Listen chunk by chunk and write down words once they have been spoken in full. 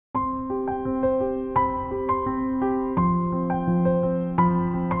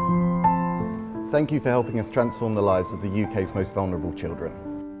Thank you for helping us transform the lives of the UK's most vulnerable children.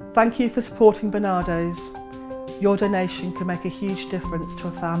 Thank you for supporting Barnardo's. Your donation can make a huge difference to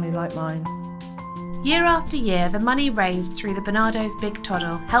a family like mine. Year after year, the money raised through the Barnardo's Big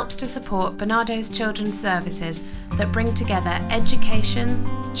Toddle helps to support Barnardo's Children's Services that bring together education,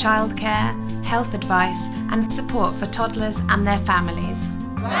 childcare, health advice and support for toddlers and their families.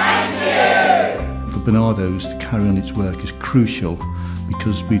 Thank you! For Barnardo's to carry on its work is crucial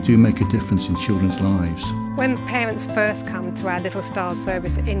because we do make a difference in children's lives. When parents first come to our Little Stars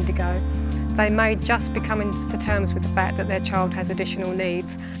service at Indigo, they may just be coming to terms with the fact that their child has additional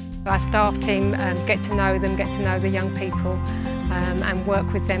needs. Our staff team get to know them, get to know the young people and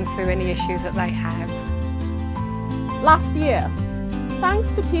work with them through any issues that they have. Last year,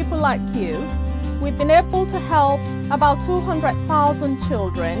 thanks to people like you, we've been able to help about 200,000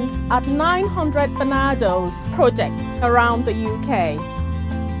 children at 900 Barnardo's projects around the UK.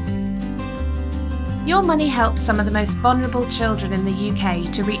 Your money helps some of the most vulnerable children in the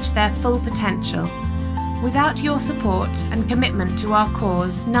UK to reach their full potential. Without your support and commitment to our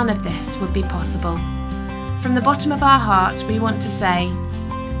cause, none of this would be possible. From the bottom of our heart, we want to say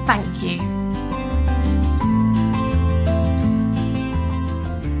thank you.